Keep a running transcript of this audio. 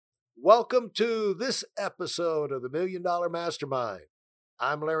Welcome to this episode of the Million Dollar Mastermind.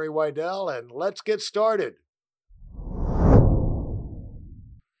 I'm Larry Weidel, and let's get started.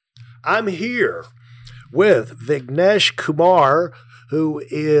 I'm here with Vignesh Kumar, who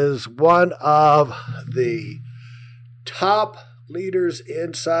is one of the top leaders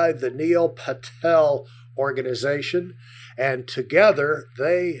inside the Neil Patel organization, and together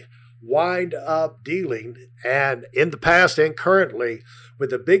they wind up dealing, and in the past and currently,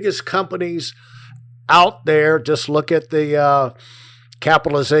 with the biggest companies out there. Just look at the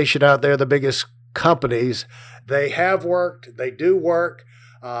capitalization out there, the biggest companies. They have worked, they do work.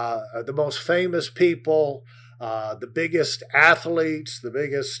 The most famous people, the biggest athletes, the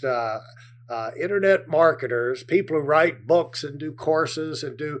biggest internet marketers, people who write books and do courses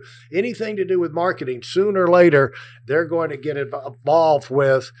and do anything to do with marketing, sooner or later, they're going to get involved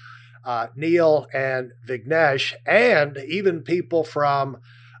with Neil and Vignesh, and even people from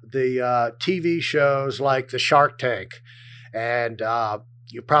the TV shows like the Shark Tank. And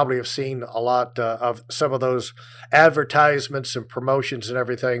you probably have seen a lot of some of those advertisements and promotions and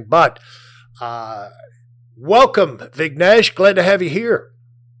everything. But welcome, Vignesh. Glad to have you here.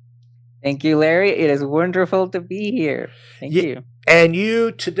 Thank you, Larry. It is wonderful to be here. Thank you. And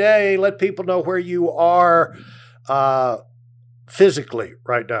you today, let people know where you are physically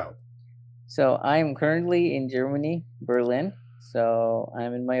right now. So I'm currently in Germany, Berlin. So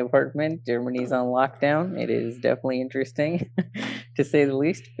I'm in my apartment. Germany's on lockdown. It is definitely interesting, to say the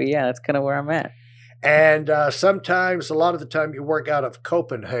least. But yeah, that's kind of where I'm at. And sometimes, a lot of the time, you work out of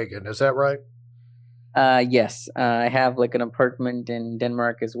Copenhagen. Is that right? Yes. I have like an apartment in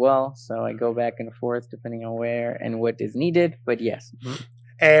Denmark as well. So I go back and forth depending on where and what is needed. But yes.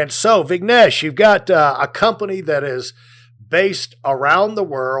 And so, Vignesh, you've got a company that is based around the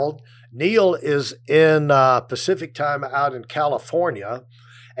world. Neil is in Pacific time out in California.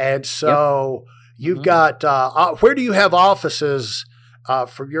 And so you've got, where do you have offices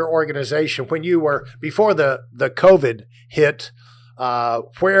for your organization when you were, before the COVID hit,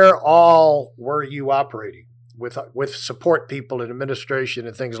 where all were you operating with support people and administration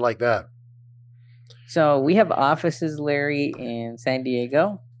and things like that? So we have offices, Larry, in San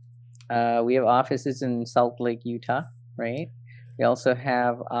Diego. We have offices in Salt Lake, Utah, right? We also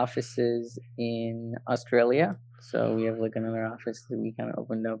have offices in Australia. So we have like another office that we kind of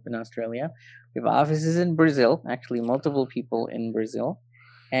opened up in Australia. We have offices in Brazil, actually multiple people in Brazil.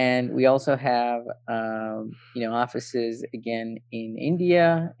 And we also have, offices again in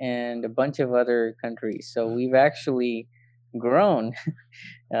India and a bunch of other countries. So we've actually grown,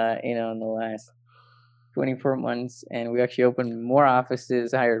 in the last 24 months. And we actually opened more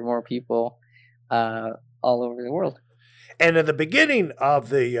offices, hired more people all over the world. And in the beginning of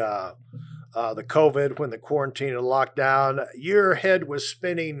the COVID, when the quarantine and lockdown, your head was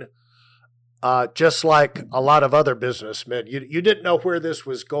spinning just like a lot of other businessmen. You didn't know where this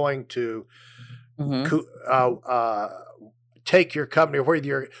was going to take your company,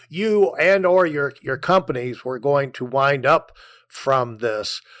 where you and or your companies were going to wind up from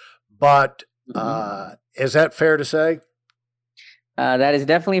this. But is that fair to say? That is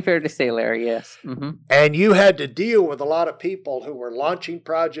definitely fair to say, Larry, yes. And you had to deal with a lot of people who were launching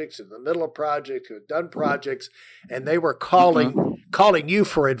projects, in the middle of projects, who had done projects, and they were calling you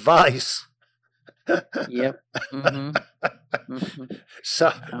for advice. Yep.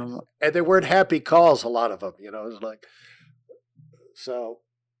 So, and they weren't happy calls, a lot of them, it was like, so.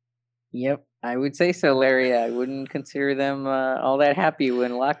 Yep, I would say so, Larry. I wouldn't consider them all that happy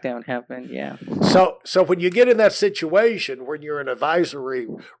when lockdown happened. Yeah. So when you get in that situation, when you're in an advisory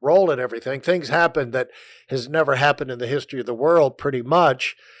role and everything, things happen that has never happened in the history of the world, pretty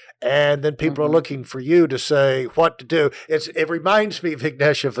much. And then people are looking for you to say what to do. It reminds me,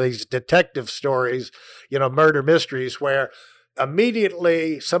 Vignesh, of these detective stories, murder mysteries, where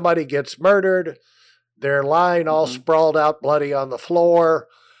immediately somebody gets murdered, they're lying all sprawled out, bloody on the floor.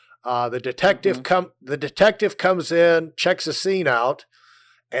 The detective comes in, checks the scene out,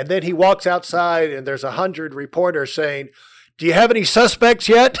 and then he walks outside, and there's 100 reporters saying, "Do you have any suspects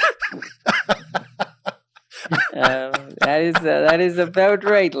yet?" That is about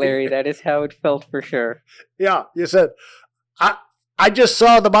right, Larry. That is how it felt for sure. Yeah, you said, I just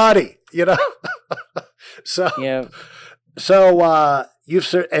saw the body, So yeah. So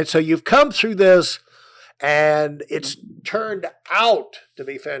you've come through this. And it's turned out to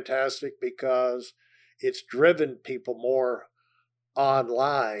be fantastic because it's driven people more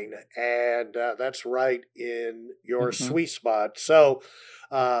online, and that's right in your sweet spot. So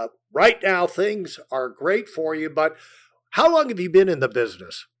right now, things are great for you, but how long have you been in the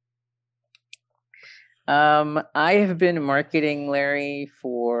business? I have been marketing, Larry,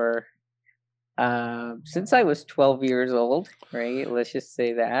 for since I was 12 years old, right? Let's just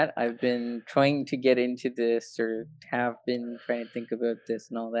say that. I've been trying to get into this, or have been trying to think about this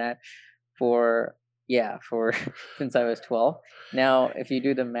and all that for, yeah, for since I was 12. Now, if you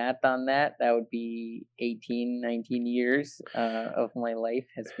do the math on that, that would be 18, 19 years of my life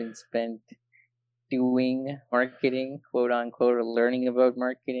has been spent doing marketing, quote unquote, or learning about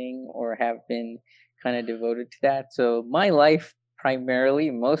marketing, or have been kind of devoted to that. So my life,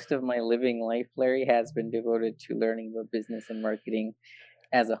 primarily, most of my living life, Larry, has been devoted to learning about business and marketing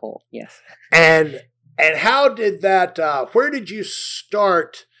as a whole. Yes. And how did that? Where did you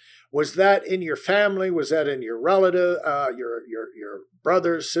start? Was that in your family? Was that in your relative, your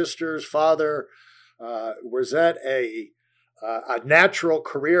brothers, sisters, father? Was that a natural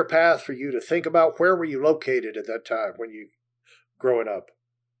career path for you to think about? Where were you located at that time when you growing up?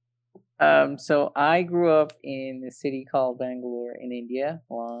 So I grew up in a city called Bangalore in India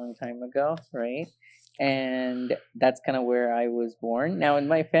a long time ago, right? And that's kind of where I was born. Now, in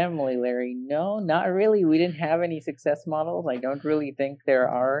my family, Larry, no, not really. We didn't have any success models. I don't really think there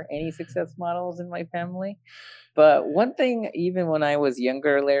are any success models in my family. But one thing, even when I was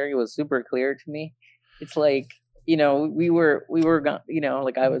younger, Larry, was super clear to me. It's like,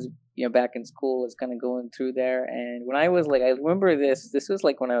 like I was, back in school, was kind of going through there. And when I was like, I remember this was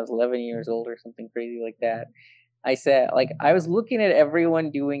like when I was 11 years old or something crazy like that. I said, like, I was looking at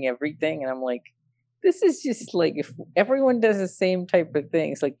everyone doing everything, and I'm like, this is just like, if everyone does the same type of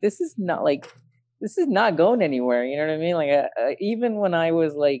things, like, this is not going anywhere. You know what I mean? Like, even when I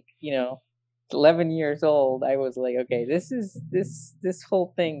was like, 11 years old, I was like, okay, this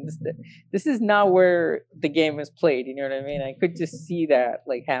whole thing, this is not where the game is played. You know what I mean? I could just see that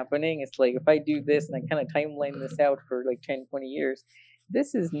like happening. It's like, if I do this and I kind of timeline this out for like 10, 20 years,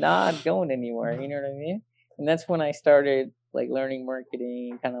 this is not going anywhere. You know what I mean? And that's when I started like learning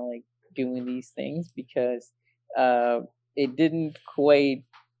marketing, kind of like doing these things, because uh it didn't quite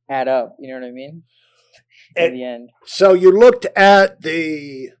add up. You know what I mean? In And the end. so you looked at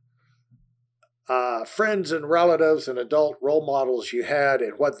the friends and relatives and adult role models you had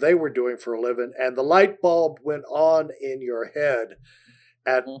and what they were doing for a living, and the light bulb went on in your head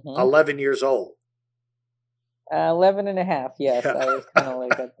at Mm-hmm. 11 years old. 11 and a half. Yes, Yeah. I was kind of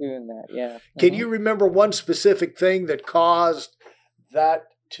like doing that. Yeah. Can Hmm. you remember one specific thing that caused that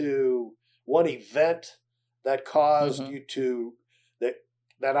to one event that caused Hmm. you to that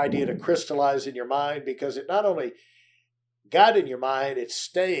that idea to crystallize in your mind? Because it not only got in your mind, it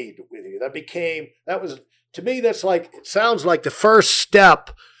stayed with you. That was to me. That's like it sounds like the first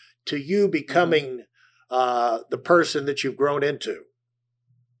step to you Hmm. becoming the person that you've grown into.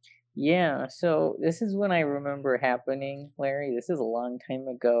 Yeah. So this is when I remember happening, Larry. This is a long time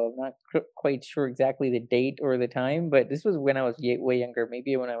ago. I'm not quite sure exactly the date or the time, but this was when I was way younger,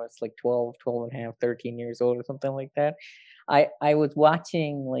 maybe when I was like 12, 12 and a half, 13 years old or something like that. I was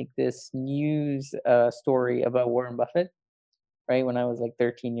watching like this news story about Warren Buffett, right? When I was like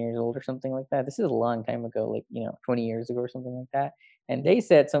 13 years old or something like that. This is a long time ago, like, 20 years ago or something like that. And they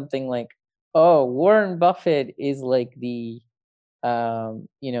said something like, "Oh, Warren Buffett is like the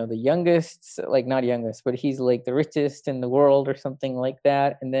youngest, like, not youngest, but he's like the richest in the world or something like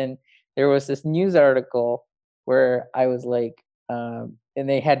that." And then there was this news article where I was like, and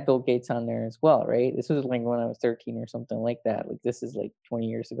they had Bill Gates on there as well, right? This was like when I was 13 or something like that. Like, this is like 20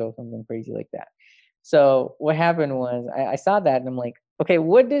 years ago, something crazy like that. So what happened was I saw that and I'm like, okay,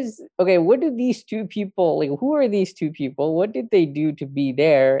 what do these two people, like, who are these two people? What did they do to be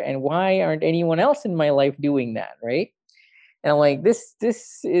there? And why aren't anyone else in my life doing that? Right. And I'm like, this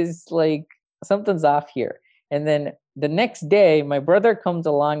is like, something's off here. And then the next day, my brother comes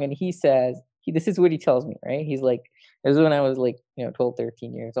along and he says, this is what he tells me, right? He's like, this is when I was like, 12,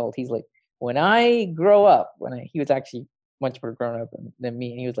 13 years old. He's like, when I grow up, he was actually much more grown up than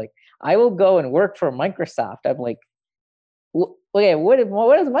me. And he was like, I will go and work for Microsoft. I'm like, okay, what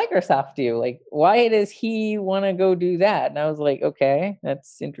does Microsoft do? Like, why does he want to go do that? And I was like, okay,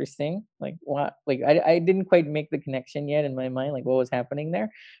 that's interesting. Like, what? Like, I didn't quite make the connection yet in my mind, like what was happening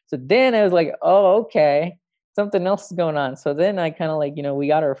there. So then I was like, oh, okay, something else is going on. So then I kind of like, we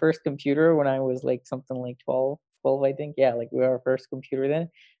got our first computer when I was like something like 12, I think. Yeah, like we got our first computer then.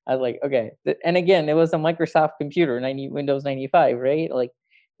 I was like, okay. And again, it was a Microsoft computer, Windows 95, right? Like,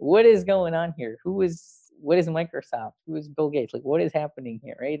 what is going on here? What is Microsoft? Who is Bill Gates? Like, what is happening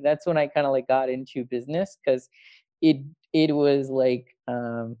here? Right. That's when I kind of like got into business, because it it was like,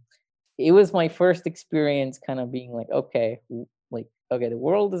 it was my first experience kind of being like, okay, like, okay, the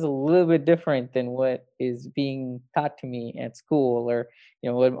world is a little bit different than what is being taught to me at school, or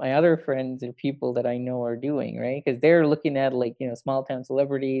what my other friends or people that I know are doing, right? Because they're looking at, like, small town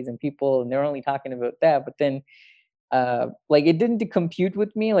celebrities and people, and they're only talking about that. But then like, it didn't compute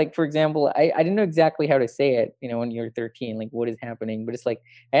with me. Like, for example, I didn't know exactly how to say it, when you're 13, like, what is happening. But it's like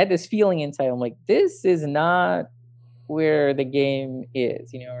I had this feeling inside. I'm like, this is not where the game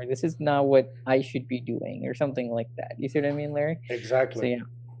is, or this is not what I should be doing, or something like that. You see what I mean, Larry? So Exactly. yeah.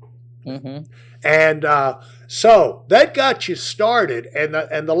 Mm-hmm. And so that got you started. And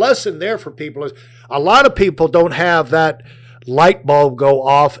the lesson there for people is a lot of people don't have that light bulb go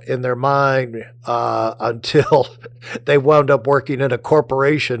off in their mind until they wound up working in a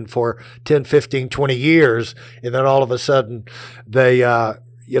corporation for 10, 15, 20 years. And then all of a sudden they,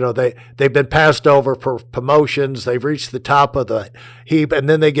 they've been passed over for promotions. They've reached the top of the heap, and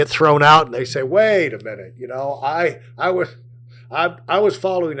then they get thrown out and they say, wait a minute, I was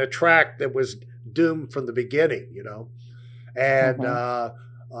following a track that was doomed from the beginning, and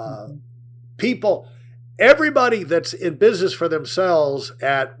Mm-hmm. Mm-hmm. people, everybody that's in business for themselves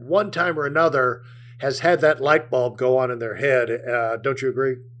at one time or another has had that light bulb go on in their head. Don't you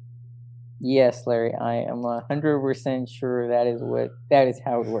agree? Yes, Larry, I am 100% sure that is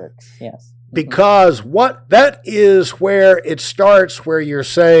how it works. Yes. Mm-hmm. Because what that is where it starts, where you're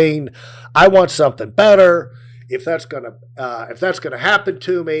saying, I want something better. If that's gonna happen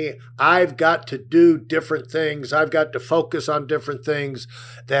to me, I've got to do different things. I've got to focus on different things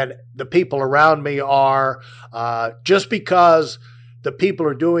than the people around me are. Just because the people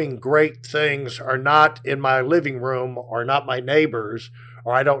who are doing great things are not in my living room or not my neighbors,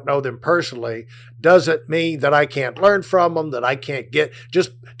 or I don't know them personally, doesn't mean that I can't learn from them, that I can't get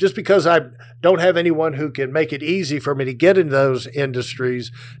just because I don't have anyone who can make it easy for me to get into those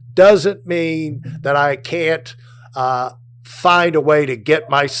industries doesn't mean that I can't find a way to get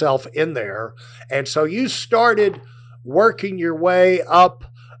myself in there. And so you started working your way up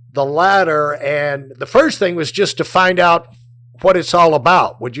the ladder, and the first thing was just to find out what it's all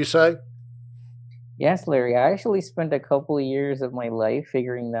about, would you say? Yes, Larry. I actually spent a couple of years of my life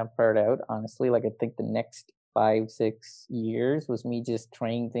figuring that part out. Honestly, like, I think the next 5, 6 years was me just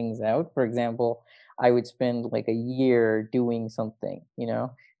trying things out. For example, I would spend like a year doing something, and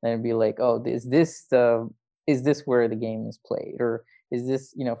it'd be like, oh, is this where the game is played, or is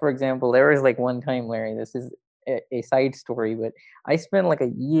this, for example, there was like one time, Larry. This is a side story, but I spent like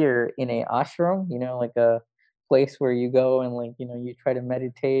a year in a ashram, like a place where you go and, like, you try to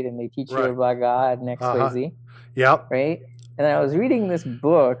meditate and they teach you Right. about God and Uh huh. XYZ, Yep. right? And I was reading this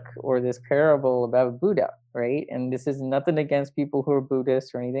book or this parable about Buddha, right? And this is nothing against people who are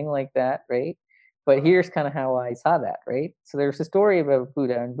Buddhists or anything like that, right? But here's kind of how I saw that, right? So there's a story about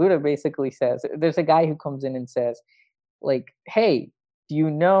Buddha, and Buddha basically says, there's a guy who comes in and says, like, hey, do you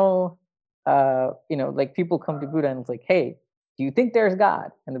know, like, people come to Buddha and it's like, hey, do you think there's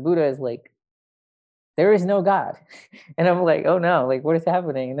God? And the Buddha is like, there is no God. And I'm like, oh no, like, what is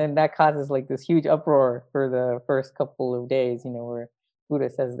happening? And then that causes like this huge uproar for the first couple of days, where Buddha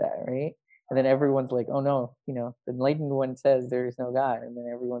says that, right? And then everyone's like, oh no, the enlightened one says there is no God. And then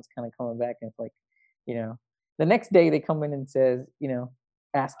everyone's kind of coming back, and it's like, you know, the next day they come in and says,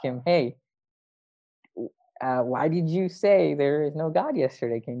 ask him, hey, why did you say there is no God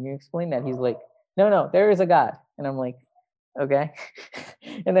yesterday? Can you explain that? He's like, no, no, there is a God. And I'm like, okay.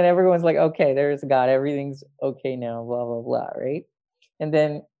 And then everyone's like, okay, there is a God. Everything's okay now, blah, blah, blah. Right. And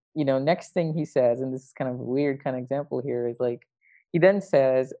then, next thing he says, and this is kind of a weird kind of example here, is like, he then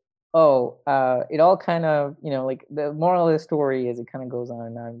says, oh, it all kind of, like, the moral of the story is, it kind of goes on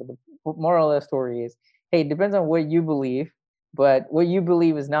and on, but the moral of the story is, hey, it depends on what you believe, but what you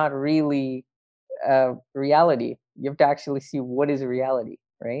believe is not really reality. You have to actually see what is reality,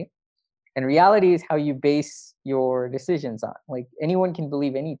 right? And reality is how you base your decisions on. Like, anyone can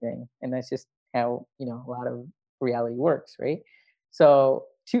believe anything, and that's just how, a lot of reality works, right? So,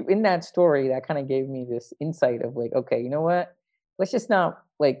 in that story, that kind of gave me this insight of like, okay, you know what? Let's just not,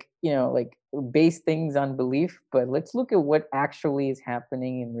 like, like, base things on belief, but let's look at what actually is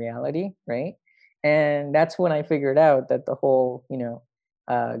happening in reality, right? And that's when I figured out that the whole,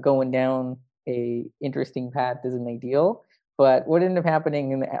 going down a interesting path isn't ideal. But what ended up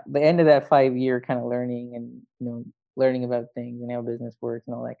happening in the end of that 5 year kind of learning, and learning about things and how business works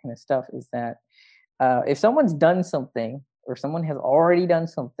and all that kind of stuff, is that if someone's done something, or someone has already done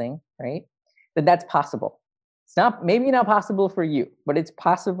something, right, then that's possible. It's not, maybe not possible for you, but it's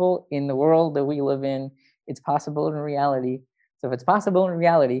possible in the world that we live in. It's possible in reality. So if it's possible in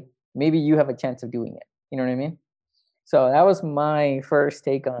reality, maybe you have a chance of doing it. You know what I mean? So that was my first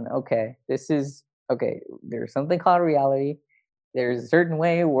take on, okay, this is okay. There's something called reality. there's a certain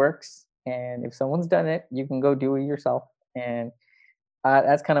way it works, and if someone's done it, you can go do it yourself. And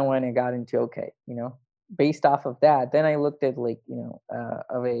that's kind of when I got into, okay, based off of that, then I looked at, like,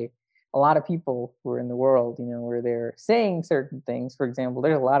 of a lot of people who are in the world, where they're saying certain things. For example,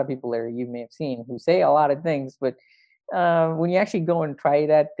 there's a lot of people there you may have seen who say a lot of things, but when you actually go and try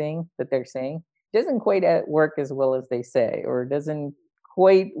that thing that they're saying, it doesn't quite work as well as they say, or it doesn't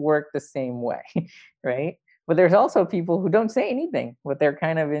quite work the same way, right? But there's also people who don't say anything, but they're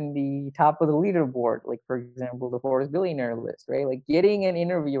kind of in the top of the leaderboard. Like, for example, the Forbes billionaire list, right? Like, getting an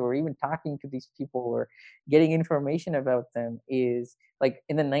interview or even talking to these people or getting information about them is, like,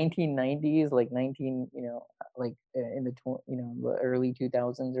 in the 1990s, like 19, like in the the early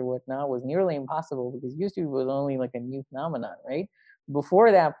 2000s or whatnot, was nearly impossible because YouTube was only like a new phenomenon, right?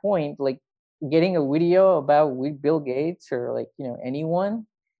 Before that point, like, getting a video about Bill Gates or, like, anyone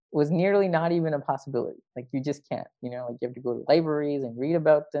was nearly not even a possibility. Like, you just can't, like, you have to go to libraries and read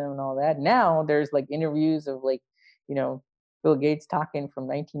about them and all that. Now there's, like, interviews of, like, you know, Bill Gates talking from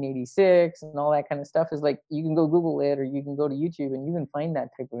 1986 and all that kind of stuff. Is like, you can go Google it or you can go to YouTube and you can find that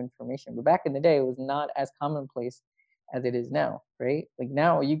type of information. But back in the day, it was not as commonplace as it is now, right? Like,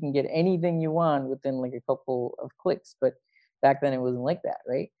 now you can get anything you want within like a couple of clicks, but back then it wasn't like that,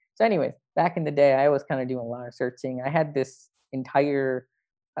 right? So anyways, back in the day, I was kind of doing a lot of searching. I had this entire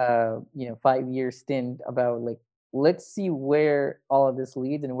 5-year stint about, like, let's see where all of this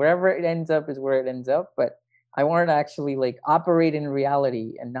leads, and wherever it ends up is where it ends up. But I wanted to actually, like, operate in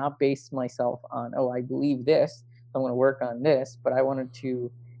reality and not base myself on, oh, I believe this, so I'm going to work on this. But I wanted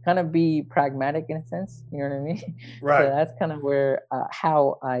to kind of be pragmatic in a sense. You know what I mean? Right. So that's kind of where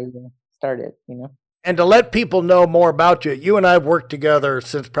how I started. And to let people know more about you, you and I have worked together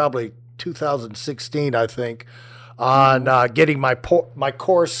since probably 2016, I think, on getting my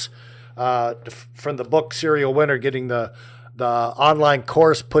course from the book Serial Winner, getting the online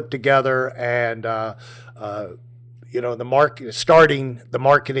course put together, and starting the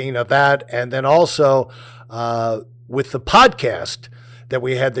marketing of that, and then also with the podcast that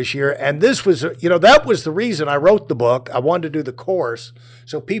we had this year. And this was, that was the reason I wrote the book. I wanted to do the course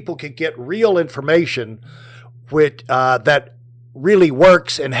so people could get real information which that really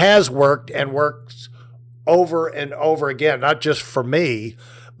works and has worked and works over and over again, not just for me,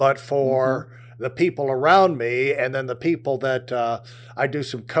 but for the people around me, and then the people that I do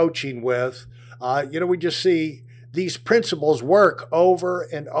some coaching with. We just see these principles work over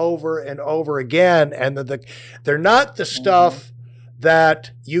and over and over again, and they're not the stuff that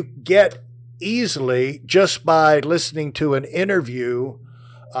you get easily just by listening to an interview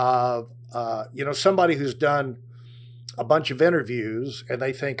of somebody who's done a bunch of interviews and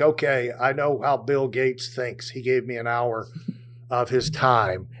they think, okay, I know how Bill Gates thinks. He gave me an hour of his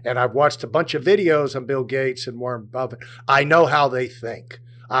time, and I've watched a bunch of videos on Bill Gates and Warren Buffett. I know how they think.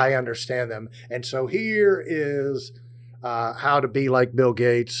 I understand them. And so here is how to be like Bill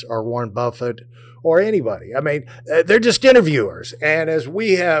Gates or Warren Buffett or anybody. I mean, they're just interviewers. And as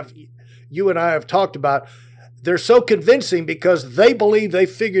you and I have talked about, they're so convincing because they believe they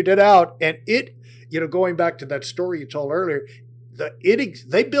figured it out. And going back to that story you told earlier,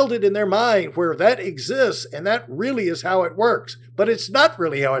 they build it in their mind where that exists, and that really is how it works. But it's not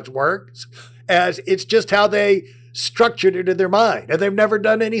really how it works, as it's just how they structured it in their mind. And they've never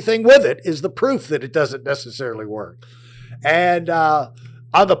done anything with it, is the proof that it doesn't necessarily work. And on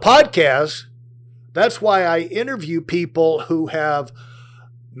the podcast, that's why I interview people who have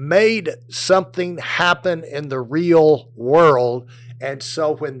made something happen in the real world. And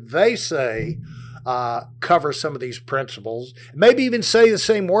so when they say, cover some of these principles, maybe even say the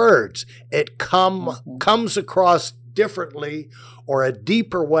same words, it comes across differently, or a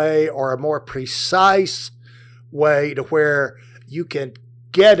deeper way, or a more precise way, to where you can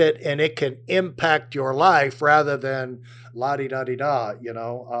get it and it can impact your life rather than la-di-da-di-da,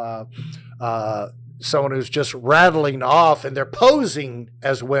 someone who's just rattling off and they're posing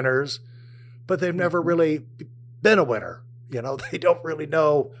as winners, but they've never really been a winner. They don't really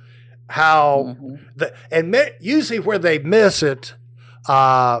know how usually where they miss it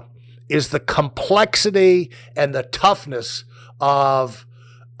is the complexity and the toughness of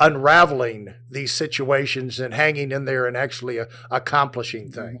unraveling these situations and hanging in there and actually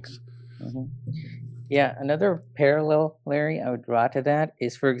accomplishing things. Yeah, another parallel, Larry, I would draw to that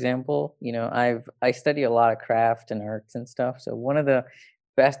is, for example, I study a lot of craft and arts and stuff. So one of the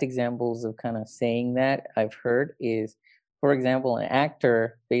best examples of kind of saying that I've heard is, for example, an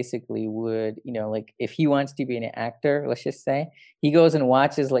actor basically would, like, if he wants to be an actor, let's just say, he goes and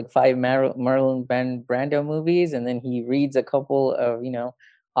watches like 5 Marlon Brando movies, and then he reads a couple of,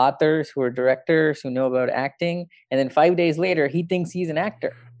 authors who are directors who know about acting, and then 5 days later he thinks he's an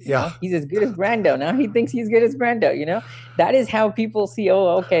actor. He's as good as Brando. Now he thinks he's good as Brando. That is how people see,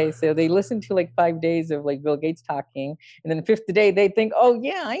 oh, okay, so they listen to like 5 days of like Bill Gates talking, and then the fifth day they think, oh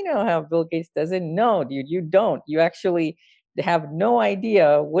yeah, I know how Bill Gates does it. No, dude, you don't. You actually have no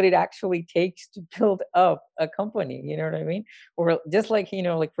idea what it actually takes to build up a company. You know what I mean? Or just like,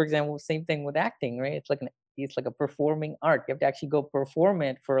 like for example, same thing with acting, right? It's like a performing art. You have to actually go perform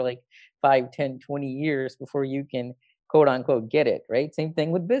it for like 5, 10, 20 years before you can quote unquote get it, right? Same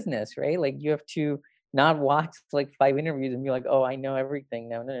thing with business, right? Like you have to not watch like 5 interviews and be like, oh, I know everything.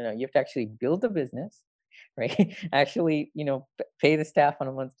 No. You have to actually build a business, right? Actually, pay the staff on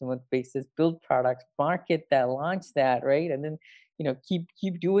a month-to-month basis, build products, market that, launch that, right? And then,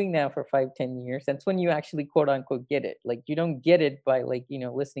 keep doing that for 5, 10 years. That's when you actually quote unquote get it. Like you don't get it by like,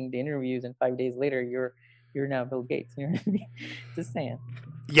 listening to interviews and 5 days later you're now Bill Gates. You know what I mean? Just saying.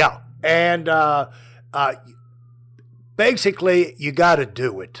 Yeah. And basically, you got to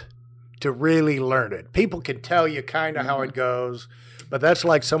do it to really learn it. People can tell you kind of how it goes, but that's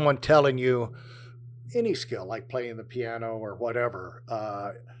like someone telling you any skill, like playing the piano or whatever.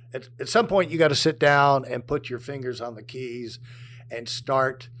 At some point, you got to sit down and put your fingers on the keys and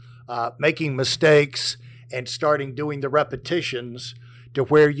start making mistakes and starting doing the repetitions to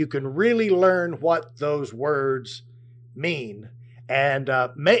where you can really learn what those words mean and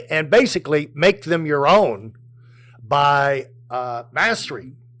basically make them your own by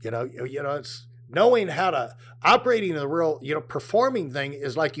mastering. It's knowing how to operating in the real, performing thing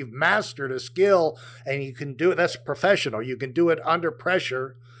is like you've mastered a skill and you can do it. That's professional. You can do it under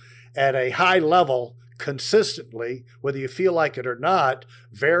pressure at a high level consistently, whether you feel like it or not.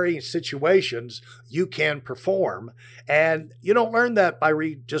 Varying situations, you can perform. And you don't learn that by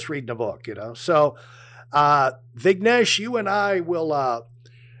just reading a book, So, Vignesh, you and I will,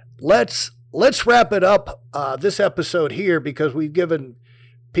 let's wrap it up this episode here because we've given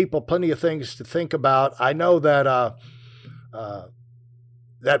people plenty of things to think about. I know that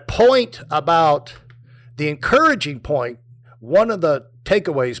that point about the encouraging point, one of the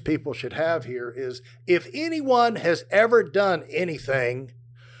takeaways people should have here is if anyone has ever done anything,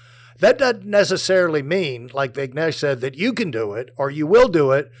 that doesn't necessarily mean, like Vignesh said, that you can do it or you will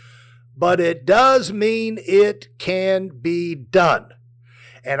do it, but it does mean it can be done.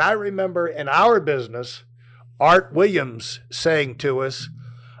 And I remember in our business, Art Williams saying to us,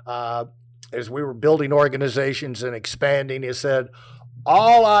 as we were building organizations and expanding, he said,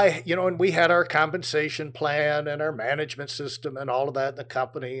 and we had our compensation plan and our management system and all of that in the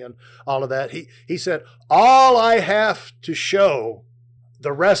company and all of that. He said, all I have to show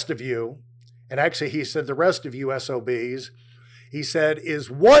the rest of you, and actually he said the rest of you SOBs, he said, is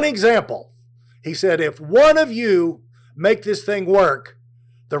one example. He said, if one of you make this thing work,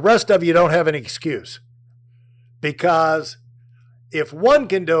 the rest of you don't have an excuse. Because if one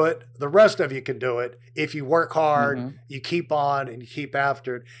can do it, the rest of you can do it. If you work hard, you keep on and you keep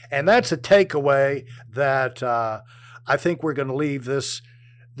after it. And that's a takeaway that I think we're going to leave this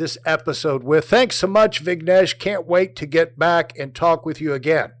episode with. Thanks so much, Vignesh. Can't wait to get back and talk with you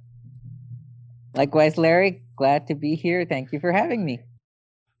again. Likewise, Larry. Glad to be here. Thank you for having me.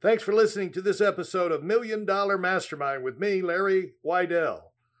 Thanks for listening to this episode of $1 Million Mastermind with me, Larry Weidel.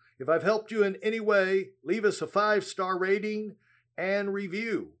 If I've helped you in any way, leave us a 5-star rating and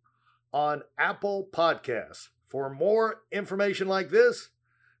review on Apple Podcasts. For more information like this,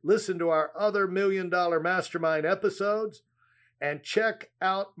 listen to our other $1 Million Mastermind episodes and check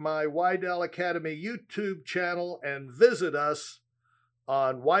out my Weidel Academy YouTube channel and visit us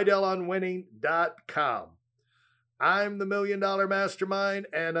on WeidelOnWinning.com. I'm the $1 Million Mastermind,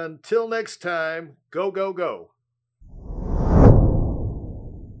 and until next time, go, go, go.